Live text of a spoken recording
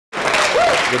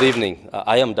Good evening.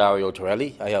 I am Dario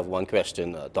Torelli. I have one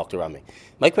question, Dr. Rahming.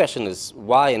 My question is,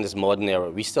 why in this modern era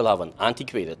we still have an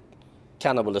antiquated,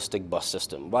 cannibalistic bus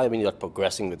system? Why are we not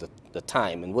progressing with the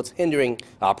time, and what's hindering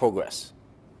our progress?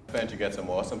 Trying to get some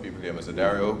awesome people here, Mr.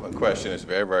 Dario. One question is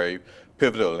very, very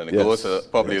pivotal, and it goes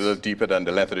probably a little deeper than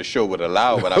the length of the show would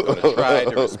allow, but I'm going to try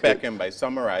to respect him by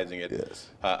summarizing it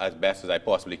as best as I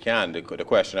possibly can. The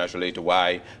question actually to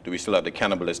why do we still have the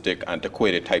cannibalistic,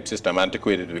 antiquated type system?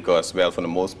 Antiquated because, well, for the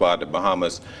most part, the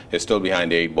Bahamas is still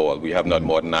behind the 8 ball. We have not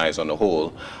modernized on the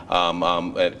whole.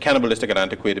 Cannibalistic and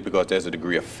antiquated because there's a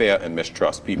degree of fear and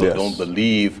mistrust. People don't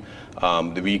believe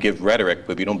that we give rhetoric,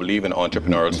 but we don't believe in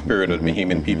entrepreneurial spirit of the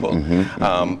Bahamian people.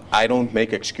 I don't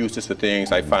make excuses for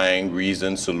things. I find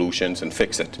reasons, solutions, and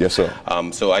fix it. Yes, sir.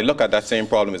 So I look at that same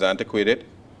problem as antiquated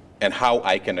and how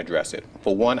I can address it.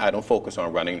 For one, I don't focus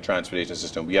on running the transportation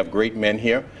system. We have great men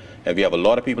here, and we have a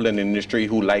lot of people in the industry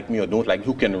who like me or don't like me,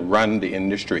 who can run the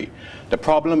industry. The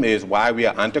problem is why we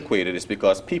are antiquated is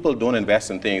because people don't invest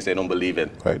in things they don't believe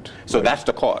in. Right. So that's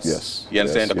the cost. Yes. You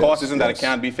understand? The cost isn't that it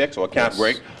can't be fixed or it can't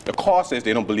break. The cost is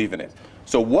they don't believe in it.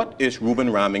 So what is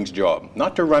Rueben Rahming's job?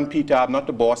 Not to run PTAB, not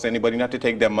to boss anybody, not to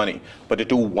take their money, but to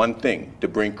do one thing, to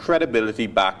bring credibility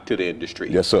back to the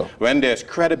industry. Yes, sir. When there's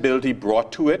credibility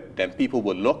brought to it, then people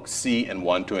will look, see, and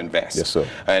want to invest. Yes, sir.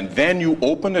 And then you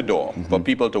open the door for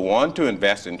people to want to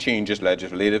invest in changes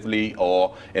legislatively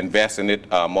or invest in it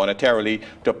monetarily,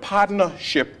 to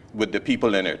partnership with the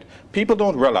people in it. People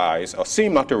don't realize, or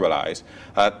seem not to realize,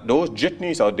 those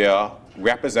jitneys out there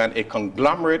represent a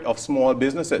conglomerate of small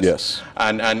businesses. Yes.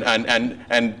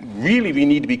 And really we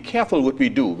need to be careful what we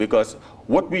do, because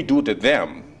what we do to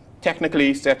them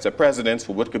technically sets a precedence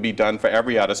for what could be done for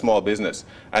every other small business.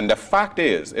 And the fact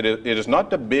is, it is not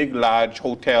the big, large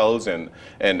hotels and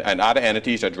other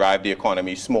entities that drive the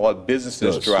economy. Small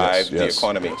businesses drive the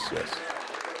economy.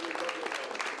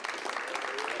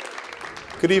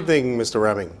 Good evening, Mr.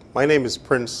 Rahming. My name is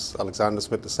Prince Alexander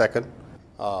Smith II.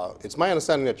 It's my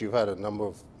understanding that you've had a number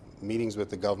of meetings with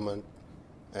the government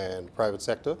and private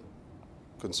sector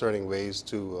concerning ways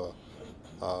to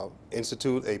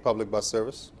institute a public bus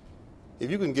service. If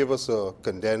you can give us a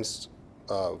condensed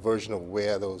version of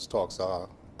where those talks are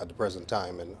at the present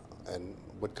time, and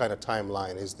what kind of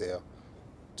timeline is there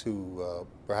to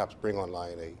perhaps bring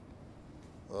online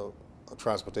a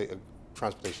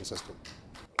transportation system.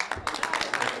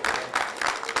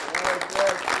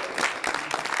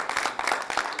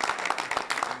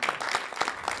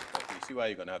 Why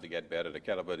you're going to have to get better to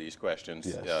caliber these questions.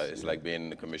 It's like being in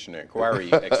the commissioner inquiry,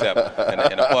 except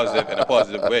in a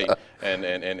positive way.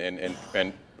 And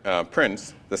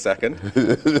Prince II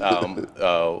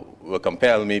will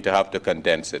compel me to have to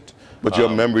condense it. But your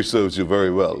memory serves you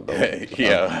very well.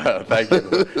 Yeah, thank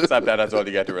you. Sometimes that's all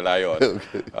you get to rely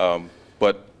on.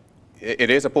 But it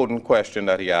is a potent question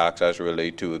that he asks as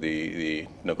relate to the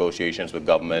negotiations with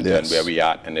government and where we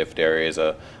are, and if there is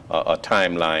a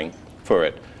timeline for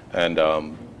it. And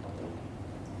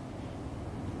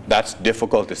that's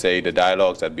difficult to say. The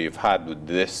dialogues that we've had with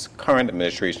this current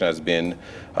administration has been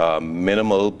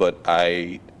minimal, but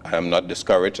I am not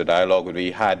discouraged. The dialogue that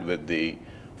we had with the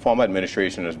former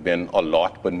administration has been a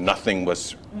lot, but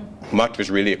much was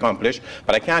really accomplished.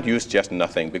 But I can't use just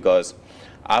nothing, because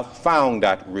I've found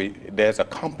that there's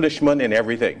accomplishment in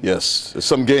everything. Yes,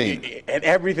 some gain. In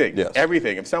everything,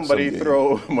 everything. If somebody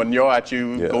throw manure at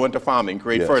you, go into farming,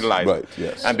 create fertilizer.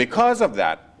 Right. And because of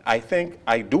that, I think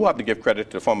I do have to give credit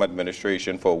to the former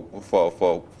administration for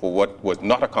what was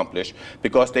not accomplished,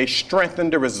 because they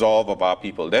strengthened the resolve of our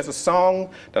people. There's a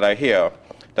song that I hear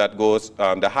that goes,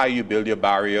 the higher you build your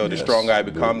barrier, the stronger I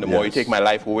become, the more you take my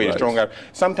life away, the stronger.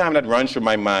 Sometimes that runs through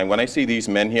my mind when I see these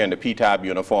men here in the PTAB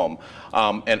uniform.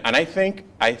 And I think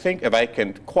if I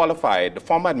can qualify it, the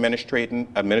former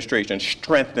administration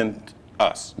strengthened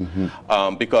us.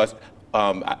 Because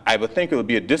I would think it would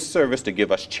be a disservice to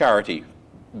give us charity.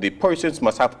 The persons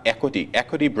must have equity.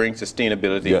 Equity brings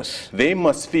sustainability. They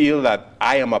must feel that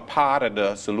I am a part of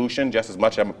the solution just as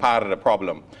much as I'm a part of the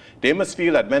problem. They must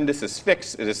feel that when this is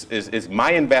fixed, it is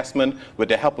my investment with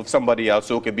the help of somebody else,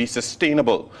 so it can be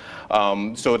sustainable.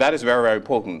 So that is very, very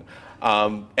important.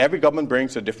 Every government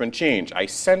brings a different change. I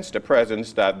sense the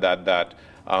presence that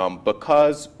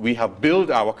because we have built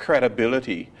our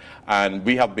credibility and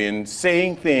we have been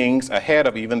saying things ahead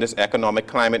of even this economic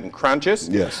climate and crunches,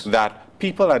 that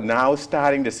people are now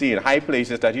starting to see in high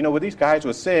places that, you know, what these guys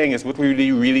were saying is what we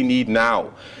really, really need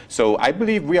now. So I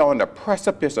believe we are on the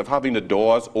precipice of having the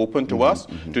doors open to us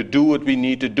to do what we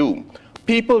need to do.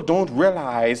 People don't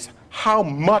realize how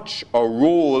much a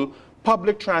role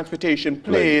public transportation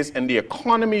plays in the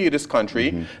economy of this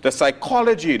country, the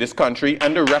psychology of this country,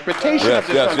 and the reputation of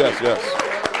this country.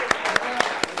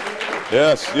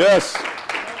 Yes, sir.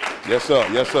 Yes,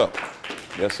 sir.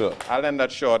 Yes, sir. I'll end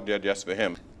that short there just for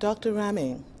him. Dr.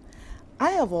 Rahming,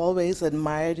 I have always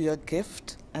admired your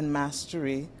gift and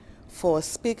mastery for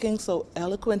speaking so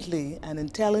eloquently and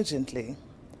intelligently.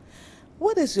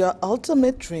 What is your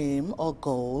ultimate dream or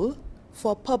goal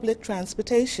for public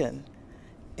transportation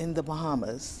in the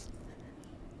Bahamas?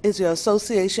 Is your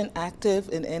association active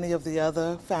in any of the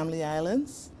other family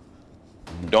islands?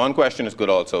 Dawn question is good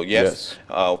also. Yes.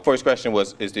 First question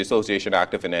was, is the association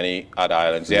active in any other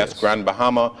islands? Yes. Grand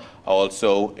Bahama,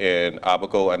 also in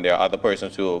Abaco, and there are other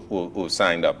persons who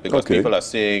signed up because people are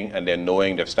seeing and they're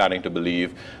knowing, they're starting to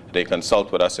believe. They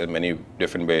consult with us in many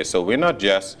different ways. So we're not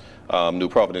just New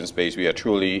Providence based, we are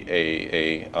truly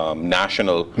a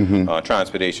national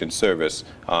transportation service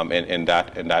in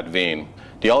that vein.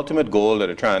 The ultimate goal of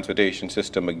the transportation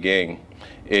system, again,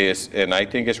 is, and I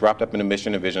think it's wrapped up in the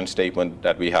mission and vision statement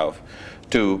that we have,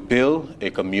 to build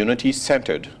a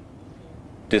community-centered,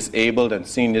 disabled and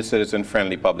senior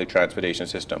citizen-friendly public transportation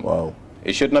system. Wow.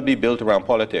 It should not be built around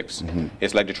politics.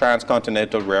 It's like the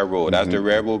Transcontinental Railroad. As the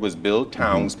railroad was built,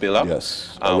 towns built up.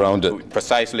 Yes, around it.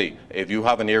 Precisely. If you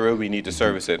have an area, we need to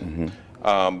service it.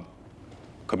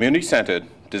 Community-centered,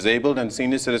 disabled and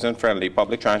senior citizen-friendly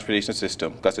public transportation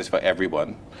system, because it's for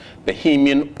everyone.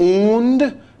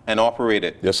 Bahamian-owned and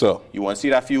operated. Yes, sir. You want to see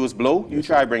that fuse blow? You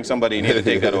try bring somebody in here to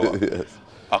take that over.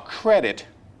 A credit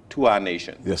to our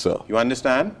nation. Yes, sir. You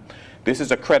understand? This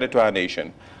is a credit to our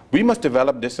nation. We must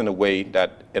develop this in a way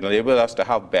that it enables us to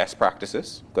have best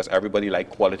practices, because everybody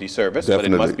likes quality service, but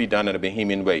it must be done in a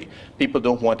Bahamian way. People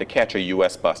don't want to catch a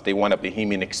U.S. bus. They want a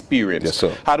Bahamian experience. Yes,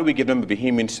 sir. How do we give them a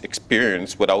Bahamian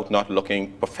experience without not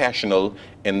looking professional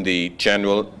in the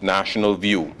general national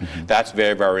view? That's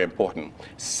very, very important.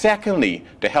 Secondly,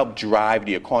 to help drive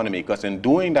the economy, because in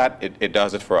doing that, it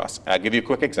does it for us. I'll give you a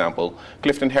quick example.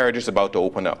 Clifton Heritage is about to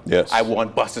open up. Yes. I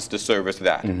want buses to service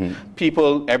that.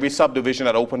 People, every subdivision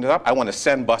that opens up, I want to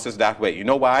send buses that way. You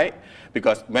know why?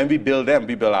 Because when we build them,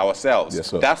 we build ourselves. Yes,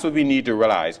 sir. That's what we need to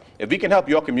realize. If we can help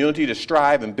your community to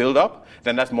strive and build up,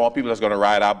 then that's more people that's going to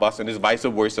ride our bus, and it's vice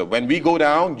versa. When we go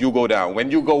down, you go down.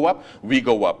 When you go up, we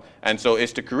go up. And so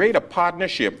it's to create a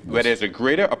partnership where there's a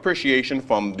greater appreciation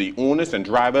from the owners and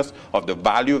drivers of the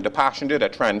value of the passenger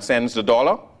that transcends the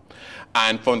dollar,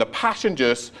 and from the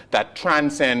passengers that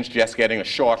transcends just getting a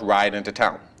short ride into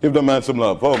town. Give the man some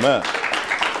love. Oh, man.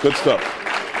 Good stuff.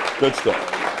 Good stuff.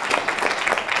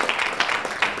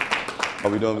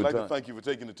 Are we done with time? I'd like to thank you for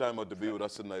taking the time out to be with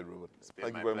us tonight, Rueben.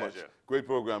 Thank you very much. Great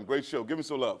program, great show. Give me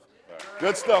some love.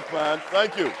 Good stuff, man.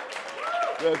 Thank you.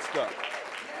 Good stuff.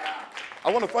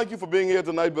 I want to thank you for being here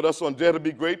tonight with us on Dare to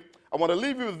Be Great. I want to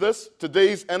leave you with this,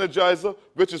 today's Energizer,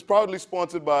 which is proudly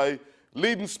sponsored by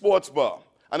Leading Sports Bar.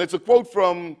 And it's a quote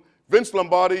from Vince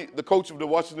Lombardi, the coach of the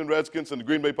Washington Redskins and the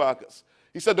Green Bay Packers.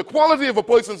 He said, "The quality of a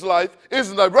person's life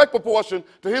is in direct proportion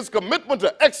to his commitment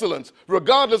to excellence,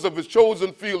 regardless of his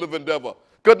chosen field of endeavor."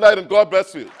 Good night and God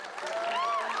bless you.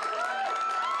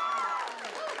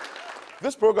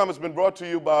 This program has been brought to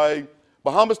you by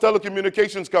Bahamas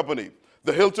Telecommunications Company,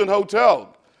 the Hilton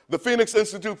Hotel, the Phoenix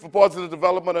Institute for Positive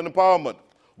Development and Empowerment,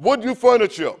 Woodview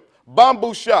Furniture,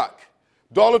 Bamboo Shack,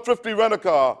 Dollar Thrifty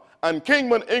Rent-A-Car, and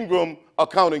Kingman Ingram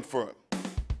Accounting Firm.